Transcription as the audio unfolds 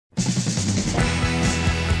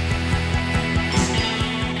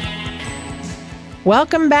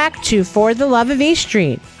Welcome back to For the Love of East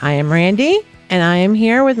Street. I am Randy, and I am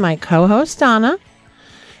here with my co-host Donna,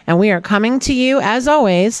 and we are coming to you, as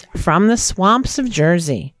always, from the swamps of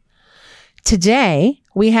Jersey. Today,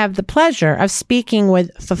 we have the pleasure of speaking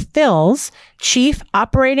with Fulfill's Chief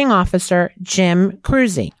Operating Officer, Jim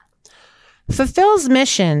Cruzy. Fulfill's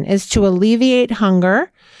mission is to alleviate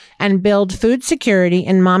hunger and build food security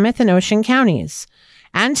in Monmouth and Ocean counties,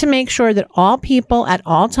 and to make sure that all people at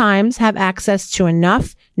all times have access to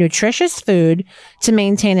enough nutritious food to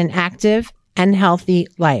maintain an active and healthy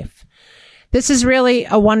life. This is really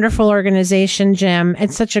a wonderful organization, Jim.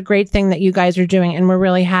 It's such a great thing that you guys are doing, and we're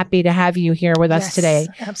really happy to have you here with us today.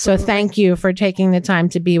 Absolutely. So thank you for taking the time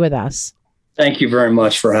to be with us. Thank you very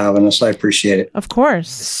much for having us. I appreciate it. Of course.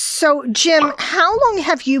 So, Jim, how long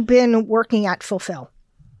have you been working at Fulfill?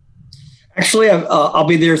 Actually, I'll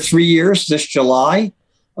be there 3 years this July.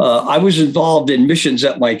 I was involved in missions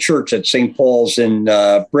at my church at St. Paul's in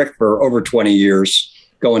Brick for over 20 years,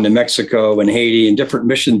 going to Mexico and Haiti and different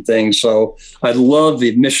mission things. So I love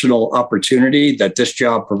the missional opportunity that this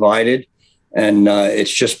job provided. And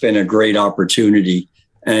it's just been a great opportunity.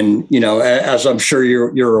 And, you know, as I'm sure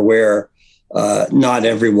you're aware, not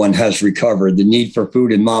everyone has recovered. The need for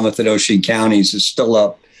food in Monmouth and Ocean counties is still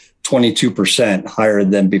up 22% higher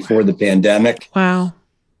than before the pandemic. Wow.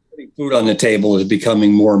 Putting food on the table is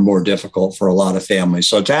becoming more and more difficult for a lot of families.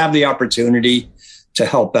 So to have the opportunity to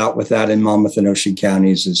help out with that in Monmouth and Ocean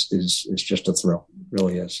counties is just a thrill. It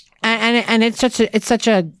really is. And it's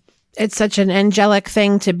such an angelic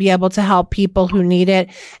thing to be able to help people who need it,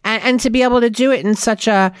 and to be able to do it in such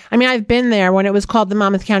a, I mean, I've been there when it was called the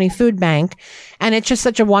Monmouth County Food Bank, and it's just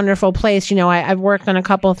such a wonderful place. You know, I've worked on a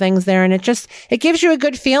couple of things there, and it gives you a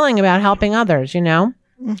good feeling about helping others, you know?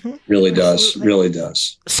 Mm-hmm. Really does. Really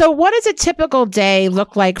does. So what does a typical day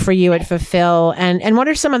look like for you at Fulfill, and what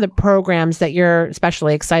are some of the programs that you're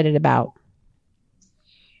especially excited about?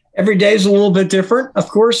 Every day is a little bit different, of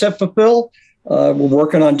course, at Fulfill. We're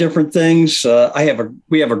working on different things.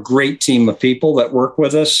 We have a great team of people that work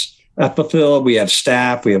with us at Fulfill. We have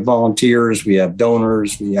staff, we have volunteers, we have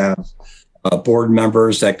donors, we have board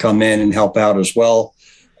members that come in and help out as well.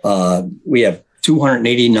 We have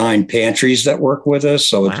 289 pantries that work with us.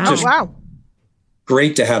 So it's just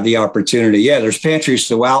great to have the opportunity. Yeah, there's pantries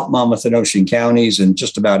throughout Monmouth and Ocean counties and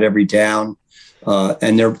just about every town.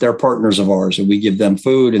 And they're partners of ours, and we give them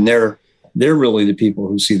food, and they're really the people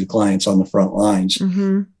who see the clients on the front lines.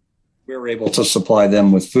 Mm-hmm. We're able to supply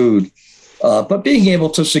them with food, but being able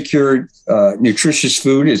to secure nutritious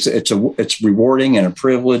food it's rewarding and a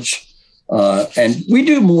privilege. And we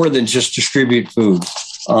do more than just distribute food.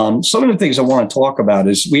 Some of the things I want to talk about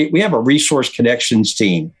is we have a resource connections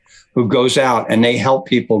team who goes out and they help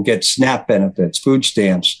people get SNAP benefits, food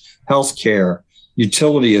stamps, healthcare,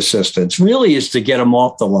 utility assistance. Really is to get them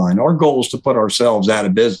off the line. Our goal is to put ourselves out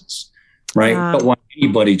of business. Right. Wow. We don't want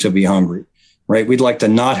anybody to be hungry. Right. We'd like to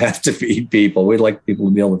not have to feed people. We'd like people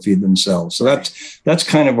to be able to feed themselves. So that's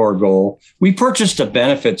kind of our goal. We purchased a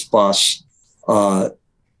benefits bus a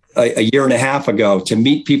year and a half ago to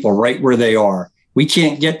meet people right where they are. We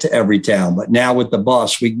can't get to every town, but now with the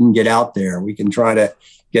bus, we can get out there. We can try to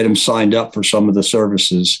get them signed up for some of the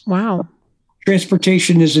services. Wow.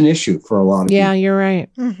 Transportation is an issue for a lot of people. Yeah, you're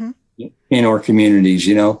right. Mm-hmm. In our communities,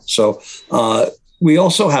 you know. So we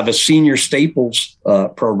also have a senior staples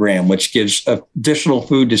program, which gives additional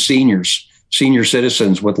food to senior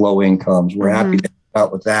citizens with low incomes. We're happy to help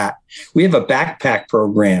out with that. We have a backpack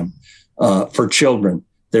program for children.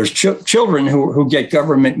 There's children who get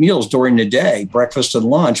government meals during the day, breakfast and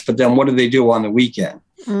lunch, but then what do they do on the weekend?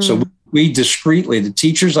 So we discreetly, the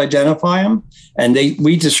teachers identify them, and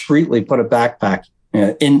we discreetly put a backpack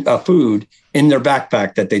in food in their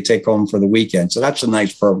backpack that they take home for the weekend. So that's a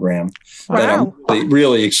nice program that I'm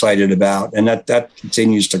really excited about, and that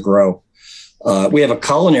continues to grow. We have a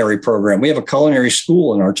culinary program. We have a culinary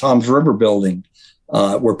school in our Toms River building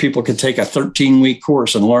where people can take a 13-week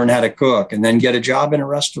course and learn how to cook and then get a job in a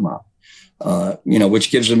restaurant,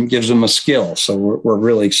 which gives them a skill. So we're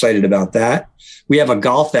really excited about that. We have a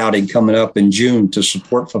golf outing coming up in June to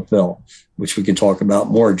support Fulfill, which we can talk about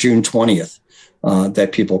more, June 20th,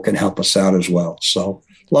 that people can help us out as well. So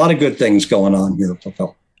a lot of good things going on here at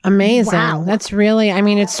Fulfill. Amazing. Wow. That's really, I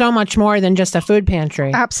mean, it's so much more than just a food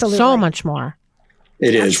pantry. Absolutely. So much more.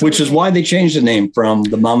 It is, Absolutely. which is why they changed the name from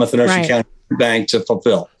the Monmouth and Ocean County Bank to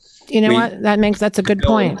Fulfill. You know what? That's a good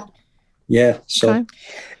point. Yeah. So. Okay.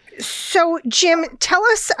 So, Jim, tell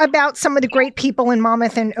us about some of the great people in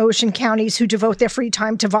Monmouth and Ocean counties who devote their free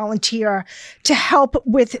time to volunteer to help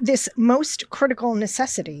with this most critical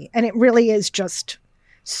necessity. And it really is just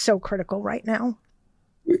so critical right now.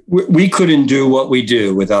 We couldn't do what we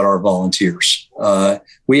do without our volunteers.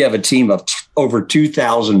 We have a team of over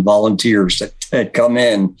 2,000 volunteers that come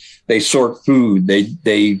in. They sort food.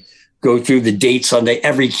 They go through the dates on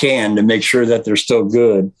every can to make sure that they're still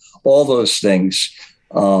good. All those things.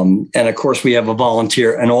 And of course, we have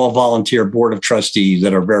an all volunteer board of trustees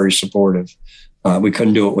that are very supportive. We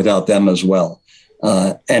couldn't do it without them as well.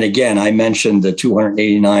 And again, I mentioned the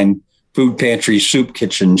 289 food pantry, soup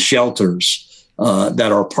kitchen, shelters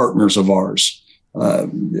that are partners of ours.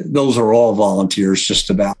 Those are all volunteers just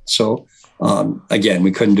about. So again,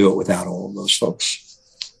 we couldn't do it without all of those folks.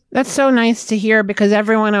 That's so nice to hear, because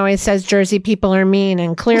everyone always says Jersey people are mean,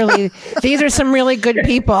 and clearly these are some really good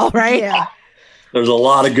people, right? Yeah. There's a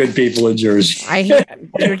lot of good people in Jersey. I hear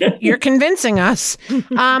you're convincing us.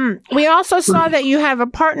 We also saw that you have a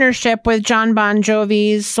partnership with John Bon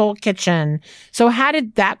Jovi's Soul Kitchen. So how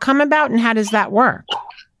did that come about, and how does that work?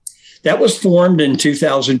 That was formed in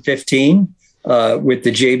 2015 with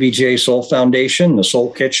the JBJ Soul Foundation, the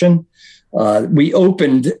Soul Kitchen. We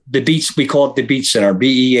opened the Beats, we call it the Beat Center,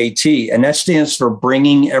 BEAT, and that stands for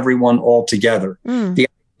Bringing Everyone All Together.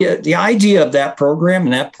 The idea of that program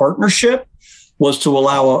and that partnership was to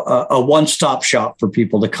allow a one-stop shop for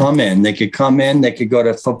people to come in. They could come in, they could go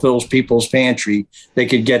to Fulfill's People's Pantry, they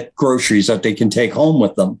could get groceries that they can take home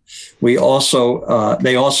with them. They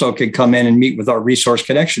also could come in and meet with our Resource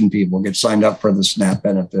Connection people, get signed up for the SNAP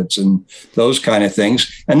benefits and those kind of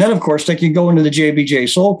things. And then, of course, they could go into the JBJ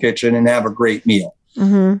Soul Kitchen and have a great meal.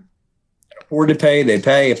 Mm-hmm. Afford to pay, they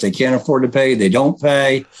pay. If they can't afford to pay, they don't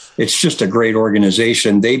pay. It's just a great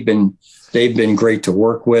organization. They've been great to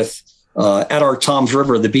work with. At our Toms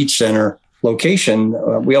River, the Beach Center location,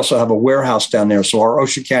 we also have a warehouse down there. So our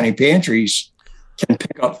Ocean County pantries can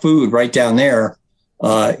pick up food right down there,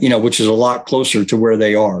 which is a lot closer to where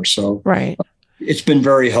they are. So right. It's been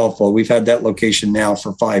very helpful. We've had that location now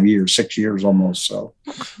for 6 years almost. So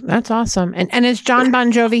that's awesome. And is John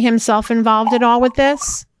Bon Jovi himself involved at all with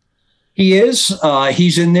this? He is.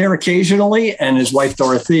 He's in there occasionally, and his wife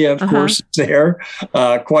Dorothea, of course, is there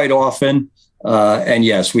quite often. And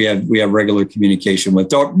yes, we have regular communication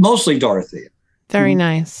with mostly Dorothea. Very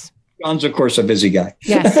nice. John's, of course, a busy guy.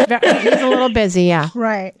 Yes, he's a little busy, yeah.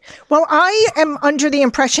 Right. Well, I am under the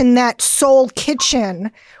impression that Soul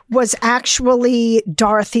Kitchen was actually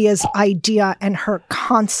Dorothea's idea and her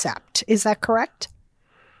concept. Is that correct?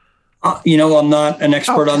 I'm not an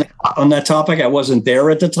expert on that topic. I wasn't there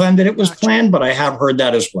at the time that it was planned, but I have heard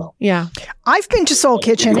that as well. Yeah. I've been to Soul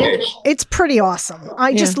Kitchen. It's pretty awesome.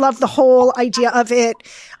 I just love the whole idea of it.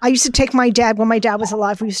 I used to take my dad when my dad was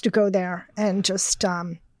alive. We used to go there and just,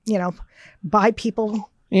 buy people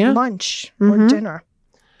lunch or dinner.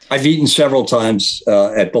 I've eaten several times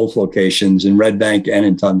at both locations in Red Bank and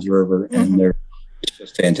in Toms River, and they're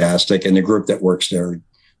just fantastic. And the group that works there,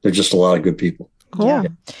 they're just a lot of good people. Cool.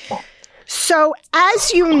 Yeah. So,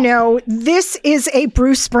 as you know, this is a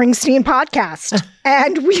Bruce Springsteen podcast,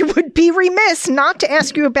 and we would be remiss not to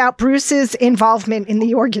ask you about Bruce's involvement in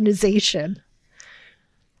the organization.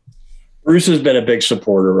 Bruce has been a big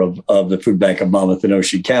supporter of the Food Bank of Monmouth and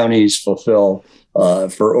Ocean Counties, Fulfill,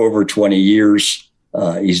 for over 20 years.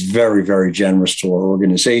 He's very, very generous to our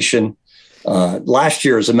organization. Last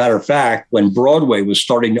year, as a matter of fact, when Broadway was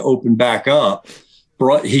starting to open back up,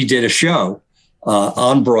 he did a show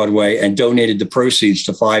on Broadway and donated the proceeds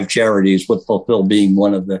to 5 charities, with Fulfill being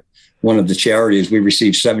one of the charities. We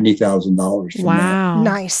received $70,000 from wow.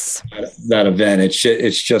 that event.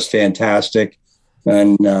 It's just fantastic.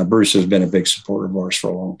 And Bruce has been a big supporter of ours for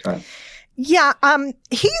a long time. Yeah.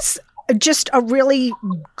 He's just a really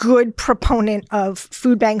good proponent of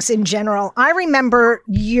food banks in general. I remember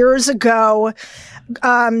years ago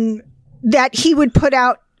that he would put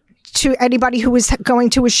out to anybody who was going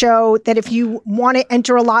to a show that if you want to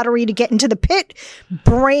enter a lottery to get into the pit,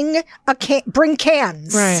 bring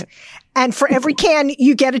cans. Right. And for every can,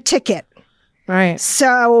 you get a ticket. Right.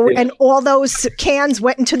 So, and all those cans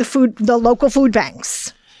went into the local food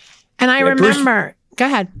banks. And I remember, go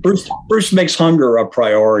ahead. Bruce makes hunger a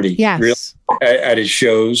priority. Yes. Really, at his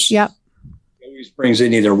shows. Yep. He brings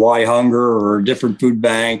in either Why Hunger or a different food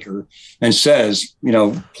bank and says,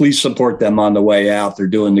 please support them on the way out. They're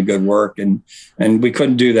doing the good work. And we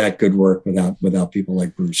couldn't do that good work without people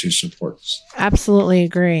like Bruce who support us. Absolutely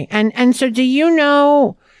agree. And so do you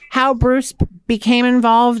know how Bruce became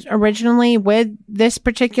involved originally with this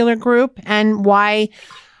particular group and why?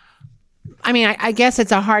 I mean, I guess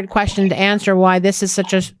it's a hard question to answer why this is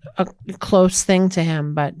such a close thing to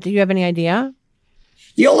him, but do you have any idea?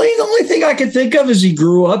 The only thing I can think of is he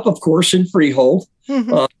grew up, of course, in Freehold.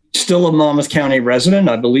 Mm-hmm. Still a Monmouth County resident,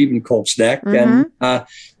 I believe, in Colts Neck. Mm-hmm.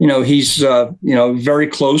 And, he's, very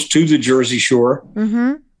close to the Jersey Shore.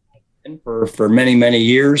 Mm-hmm. And for many, many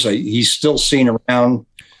years, he's still seen around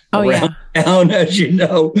town, as you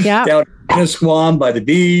know, down in Squam by the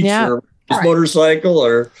beach, or his motorcycle,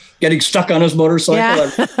 or getting stuck on his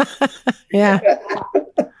motorcycle. Yeah.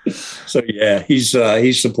 So,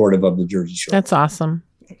 he's supportive of the Jersey Shore. That's awesome.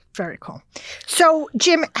 Very cool. So,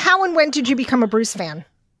 Jim, how and when did you become a Bruce fan?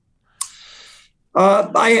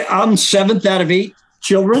 I'm 7th out of 8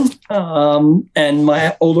 children. And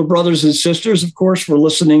my older brothers and sisters, of course, were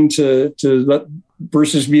listening to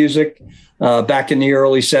Bruce's music back in the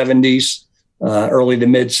early 70s, early to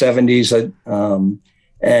mid 70s.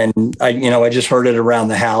 And I just heard it around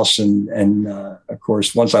the house. And of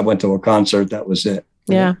course, once I went to a concert, that was it.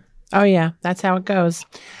 Yeah. Oh, yeah. That's how it goes.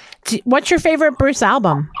 What's your favorite Bruce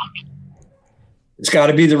album? It's got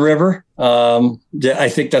to be The River. I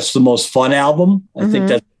think that's the most fun album. I think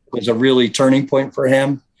that was a really turning point for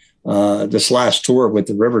him. This last tour with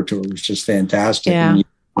the River Tour was just fantastic. Yeah. And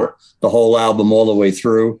the whole album all the way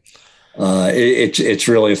through. It's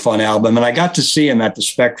really a fun album. And I got to see him at the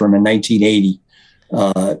Spectrum in 1980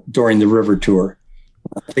 during the River Tour.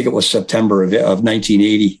 I think it was September of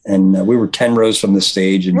 1980. And we were 10 rows from the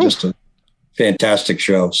stage and just a fantastic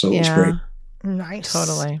show. So it was great. Nice.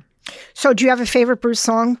 Totally. So do you have a favorite Bruce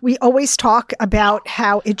song? We always talk about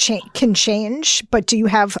how it can change, but do you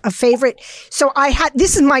have a favorite? So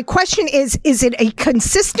this is my question is it a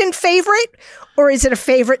consistent favorite or is it a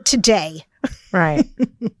favorite today? Right.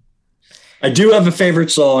 I do have a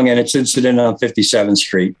favorite song, and it's Incident on 57th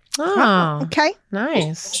Street. Oh, okay.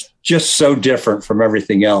 Nice. Just so different from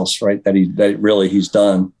everything else, right? That he's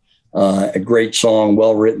done. A great song,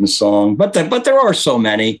 well-written song, but there are so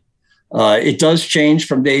many. It does change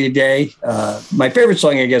from day to day. My favorite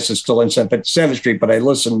song, I guess, is still Incident on 57th Street, but I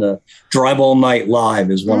listen to Drive All Night Live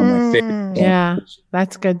is one of my favorite. Yeah,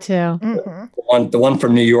 that's good too. Mm-hmm. The one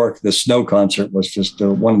from New York, the Snow concert, was just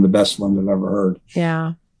one of the best ones I've ever heard.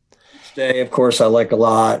 Yeah. Day, of course, I like a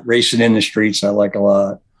lot. Racing in the Streets, I like a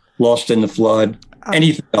lot. Lost in the Flood.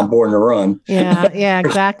 Anything I'm Born to Run. Yeah,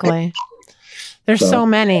 exactly. There's so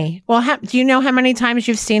many. Well, do you know how many times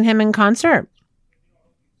you've seen him in concert?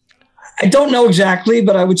 I don't know exactly,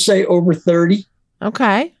 but I would say over 30.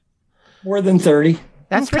 Okay. More than 30.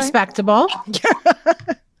 That's respectable. Do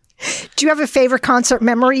you have a favorite concert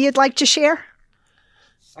memory you'd like to share?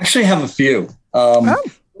 I actually have a few.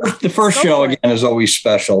 The first show, again, is always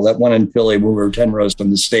special. That one in Philly, where we were 10 rows from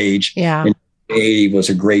the stage. Yeah. In 1980 was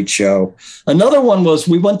a great show. Another one was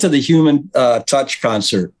we went to the Human Touch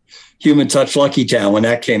concert, Human Touch Lucky Town, when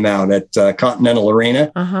that came out at Continental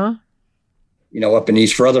Arena, up in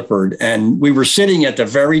East Rutherford. And we were sitting at the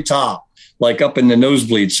very top, like up in the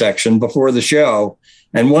nosebleed section before the show.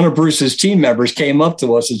 And one of Bruce's team members came up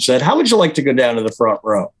to us and said, "How would you like to go down to the front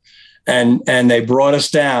row?" And they brought us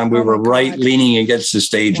down. We were leaning against the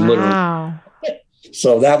stage, literally.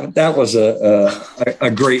 So that was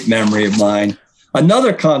a great memory of mine.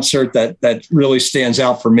 Another concert that really stands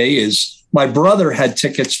out for me is my brother had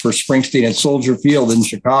tickets for Springsteen at Soldier Field in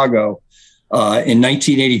Chicago in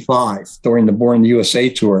 1985 during the Born in the USA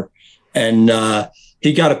tour. And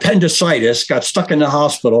he got appendicitis, got stuck in the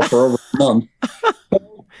hospital for over a month.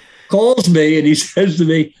 Calls me and he says to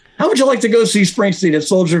me, "How would you like to go see Springsteen at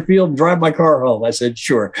Soldier Field and drive my car home?" I said,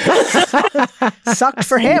 "Sure." Sucked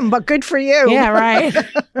for him, but good for you. Yeah, right.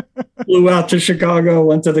 Flew out to Chicago,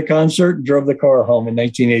 went to the concert, and drove the car home in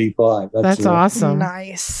 1985. That's awesome.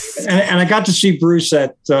 Nice. And I got to see Bruce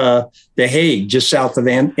at The Hague, just south of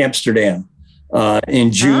Amsterdam,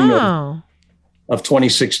 in June of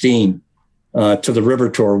 2016, to the River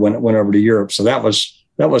Tour when it went over to Europe. So that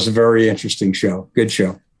was a very interesting show. Good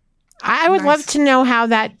show. I would love to know how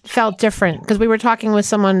that felt different, because we were talking with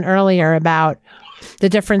someone earlier about the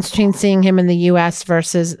difference between seeing him in the U.S.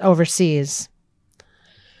 versus overseas.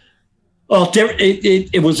 Well,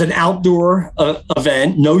 it was an outdoor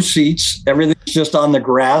event, no seats, everything's just on the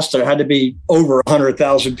grass. There had to be over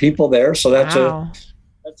 100,000 people there, so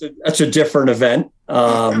that's a different event.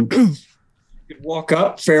 You could walk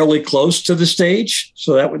up fairly close to the stage,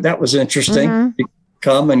 so that was interesting. You could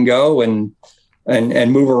come and go and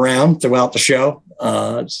move around throughout the show,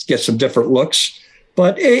 get some different looks.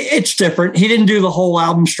 But it's different. He didn't do the whole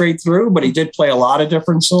album straight through, but he did play a lot of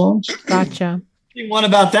different songs. Gotcha. One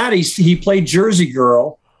about that, he played Jersey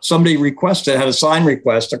Girl. Somebody had a sign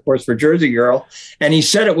request, of course, for Jersey Girl. And he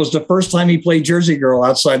said it was the first time he played Jersey Girl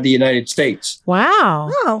outside the United States. Wow.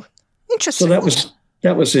 Oh, interesting. So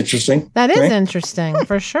that was interesting. That is interesting,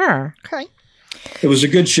 for sure. Okay. It was a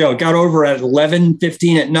good show. It got over at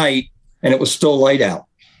 11:15 at night, and it was still light out.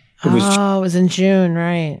 It was it was in June,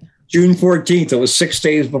 right? June 14th. It was 6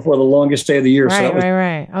 days before the longest day of the year.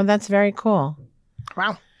 Right. Oh, that's very cool.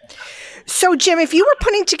 Wow. So, Jim, if you were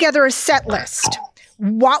putting together a set list,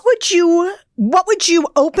 what would you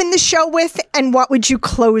open the show with, and what would you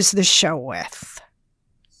close the show with?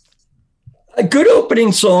 Good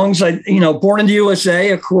opening songs. Born in the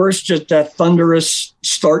USA, of course, just that thunderous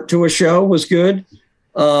start to a show was good.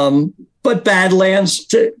 But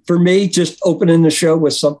Badlands, for me, just opening the show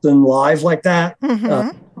with something live like that.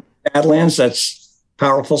 Mm-hmm. Badlands, that's a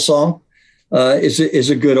powerful song, is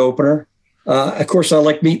a good opener. Of course, I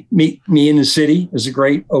like Meet Me in the City is a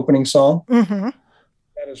great opening song. Mm-hmm.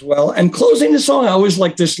 That as well. And closing the song, I always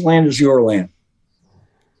like This Land Is Your Land.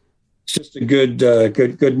 It's just a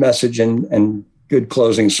good message and good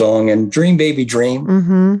closing song. And Dream Baby Dream,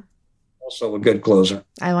 mm-hmm. also a good closer.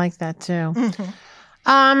 I like that too.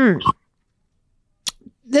 Mm-hmm.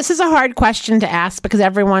 This is a hard question to ask because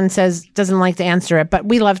everyone doesn't like to answer it, but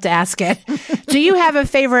we love to ask it. Do you have a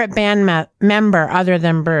favorite band member other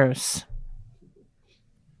than Bruce?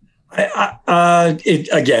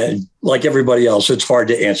 Again, like everybody else, it's hard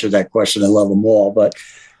to answer that question. I love them all, but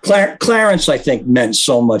Clarence, I think, meant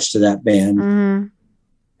so much to that band, mm-hmm.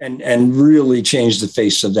 and really changed the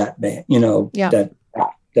face of that band.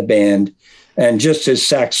 The band, and just his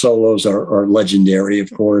sax solos are legendary.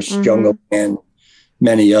 Of course, mm-hmm. Jungle and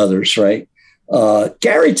many others. Right,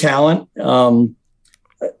 Gary Talent.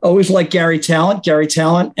 Always liked Gary Talent. Gary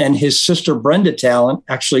Talent and his sister Brenda Talent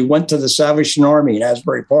actually went to the Salvation Army in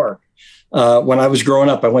Asbury Park. When I was growing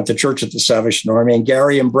up, I went to church at the Salvation Army, and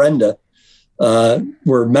Gary and Brenda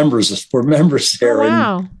were members there. Oh,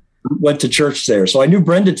 wow. And went to church there. So I knew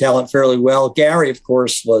Brenda Talent fairly well. Gary, of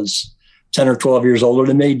course, was 10 or 12 years older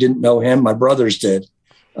than me. Didn't know him. My brothers did,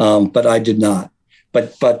 but I did not.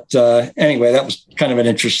 But anyway, that was kind of an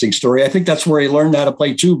interesting story. I think that's where he learned how to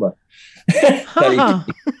play tuba.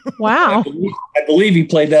 Wow. I believe he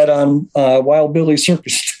played that on Wild Billy's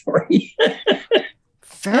Circus Story.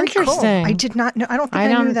 Very interesting. Cool. I did not know. I don't think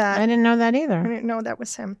I knew that. I didn't know that either. I didn't know that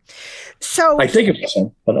was him. So I think it was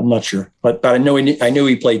him, but I'm not sure. But I knew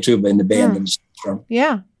he played tuba in the band. Hmm. From.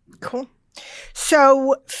 Yeah. Cool.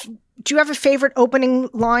 So do you have a favorite opening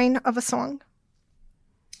line of a song?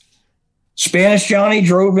 Spanish Johnny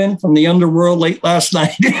drove in from the underworld late last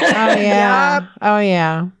night. Oh, yeah. Yep. Oh,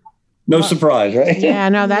 yeah. No surprise, right? Yeah,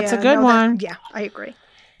 no, that's a good one. I agree.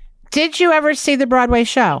 Did you ever see the Broadway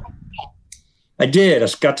show? I did. I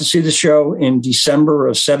got to see the show in December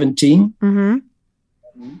of 17.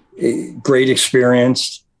 Mm-hmm. Great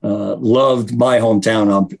experience. Loved my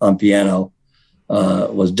hometown on piano.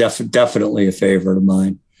 Was definitely a favorite of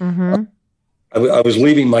mine. Mm-hmm. I was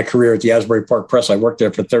leaving my career at the Asbury Park Press. I worked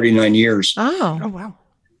there for 39 years. Oh, wow.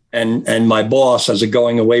 And my boss, as a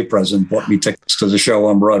going away present, bought me tickets to the show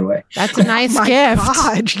on Broadway. That's a nice my gift.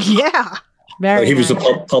 God, yeah. He was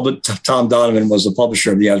Tom Donovan was the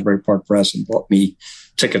publisher of the Asbury Park Press and bought me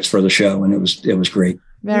tickets for the show, and it was great.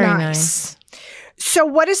 Very nice. So,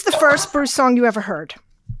 what is the first Bruce song you ever heard?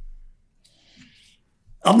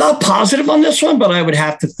 I'm not positive on this one, but I would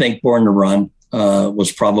have to think "Born to Run"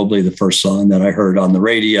 was probably the first song that I heard on the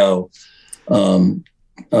radio.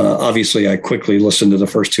 Obviously, I quickly listened to the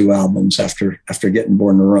first two albums after getting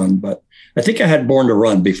 "Born to Run," but I think I had "Born to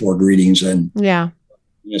Run" before "Greetings." And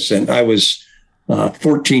I was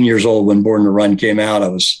 14 years old when "Born to Run" came out. I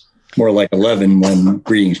was more like 11 when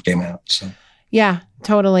 "Greetings" came out. So yeah,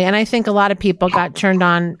 totally. And I think a lot of people got turned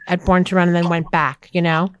on at "Born to Run" and then went back.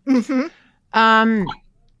 Mm-hmm.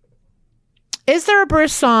 Is there a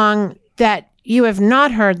Bruce song that you have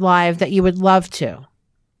not heard live that you would love to?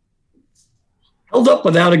 Held Up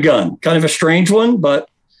Without a Gun, kind of a strange one, but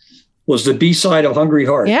was the B-side of Hungry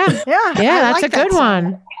Heart. Yeah, that's like a good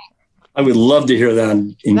one. I would love to hear that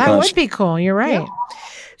in concert. That would be cool. You're right. Yeah.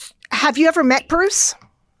 Have you ever met Bruce?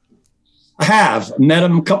 I have met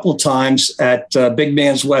him a couple of times at Big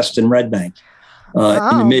Man's West in Red Bank.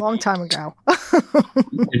 A long time ago.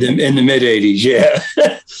 in the mid 80s, yeah.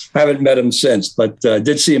 I haven't met him since, but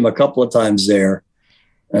did see him a couple of times there,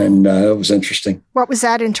 and it was interesting. What was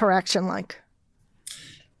that interaction like?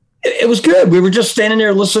 It was good. We were just standing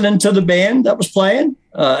there listening to the band that was playing.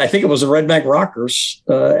 I think it was the Red Bank Rockers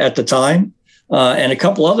at the time, and a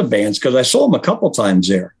couple other bands, because I saw them a couple of times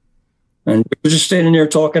there. And we were just standing there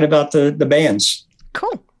talking about the bands.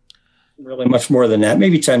 Cool. Really much more than that.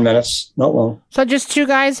 Maybe 10 minutes, not long. So just two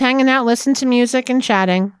guys hanging out, listening to music and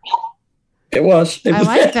chatting. It was. I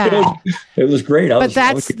like that. It was great. But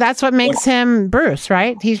that's what makes him Bruce,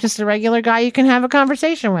 right? He's just a regular guy you can have a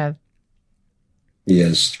conversation with. He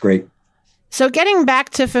is. Great. So getting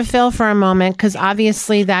back to Fulfill for a moment, because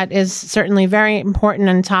obviously that is certainly very important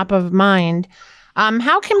and top of mind.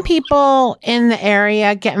 How can people in the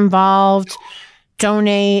area get involved,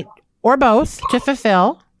 donate, or both to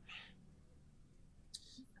Fulfill?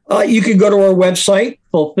 You can go to our website,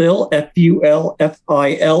 Fulfill,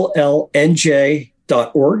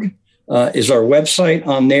 FULFILLNJ.org is our website.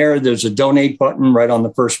 On there, there's a donate button right on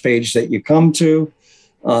the first page that you come to.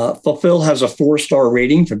 Fulfill has a 4-star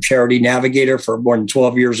rating from Charity Navigator for more than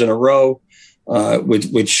 12 years in a row,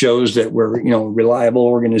 which shows that we're a reliable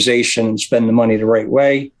organization and spend the money the right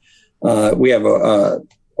way. We have our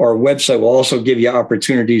website will also give you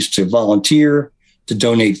opportunities to volunteer, to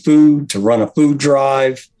donate food, to run a food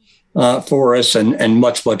drive for us, and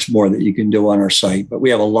much, much more that you can do on our site. But we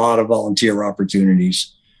have a lot of volunteer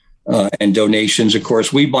opportunities and donations. Of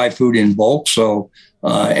course, we buy food in bulk, so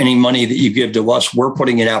any money that you give to us, we're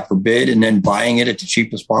putting it out for bid and then buying it at the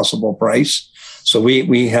cheapest possible price. So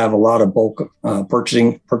we have a lot of bulk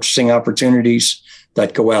purchasing opportunities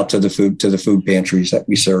that go out to the food pantries that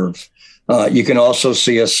we serve. You can also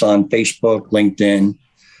see us on Facebook, LinkedIn,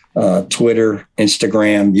 Twitter,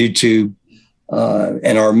 Instagram, YouTube,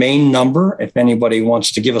 and our main number. If anybody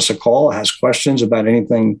wants to give us a call, has questions about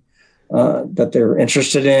anything that they're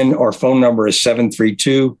interested in, our phone number is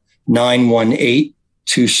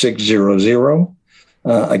 732-918-2600.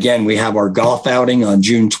 Again, we have our golf outing on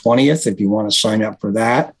June 20th. If you want to sign up for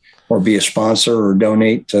that or be a sponsor or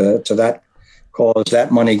donate to that cause,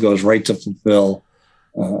 that money goes right to Fulfill.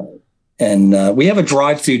 And we have a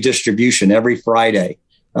drive-through distribution every Friday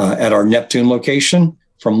at our Neptune location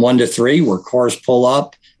from 1 to 3, where cars pull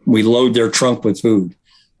up. We load their trunk with food.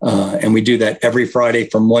 And we do that every Friday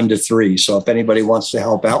from 1 to 3. So if anybody wants to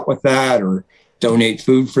help out with that or donate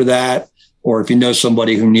food for that, or if you know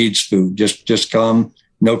somebody who needs food, just come.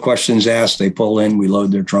 No questions asked. They pull in. We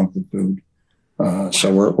load their trunk with food.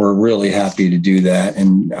 So we're really happy to do that.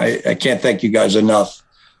 And I can't thank you guys enough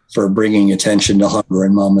for bringing attention to hunger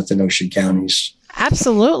in Monmouth and Ocean counties.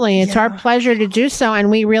 Absolutely. It's our pleasure to do so. And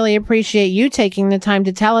we really appreciate you taking the time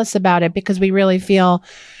to tell us about it, because we really feel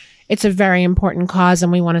it's a very important cause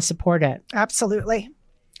and we want to support it. Absolutely.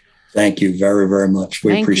 Thank you very, very much.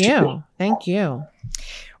 We appreciate it. Thank you.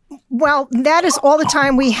 Well, that is all the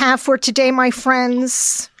time we have for today, my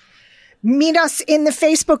friends. Meet us in the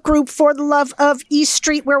Facebook group For the Love of East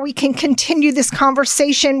Street, where we can continue this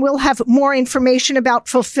conversation. We'll have more information about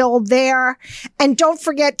Fulfill there. And don't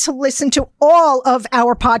forget to listen to all of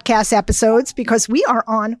our podcast episodes, because we are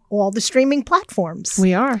on all the streaming platforms.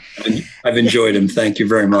 We are. I've enjoyed them. Thank you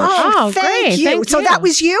very much. Oh, thank you. Thank so you. that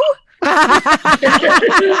was you? I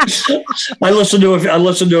listened to a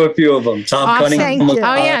few of them. Tom Awesome. Cunningham. Thank you.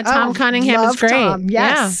 Oh, yeah. Tom Cunningham love is great. Tom.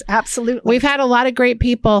 Yes, absolutely. We've had a lot of great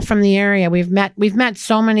people from the area. We've met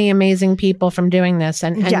so many amazing people from doing this,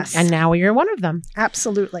 and now you're one of them.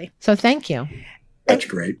 Absolutely. So thank you. That's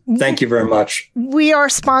great. Thank you very much. We are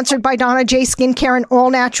sponsored by Donna J Skincare, an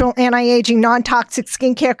all-natural, anti-aging, non-toxic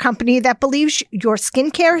skincare company that believes your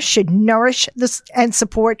skincare should nourish and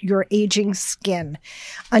support your aging skin.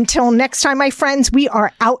 Until next time, my friends, we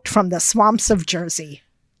are out from the swamps of Jersey.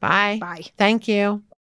 Bye. Bye. Thank you.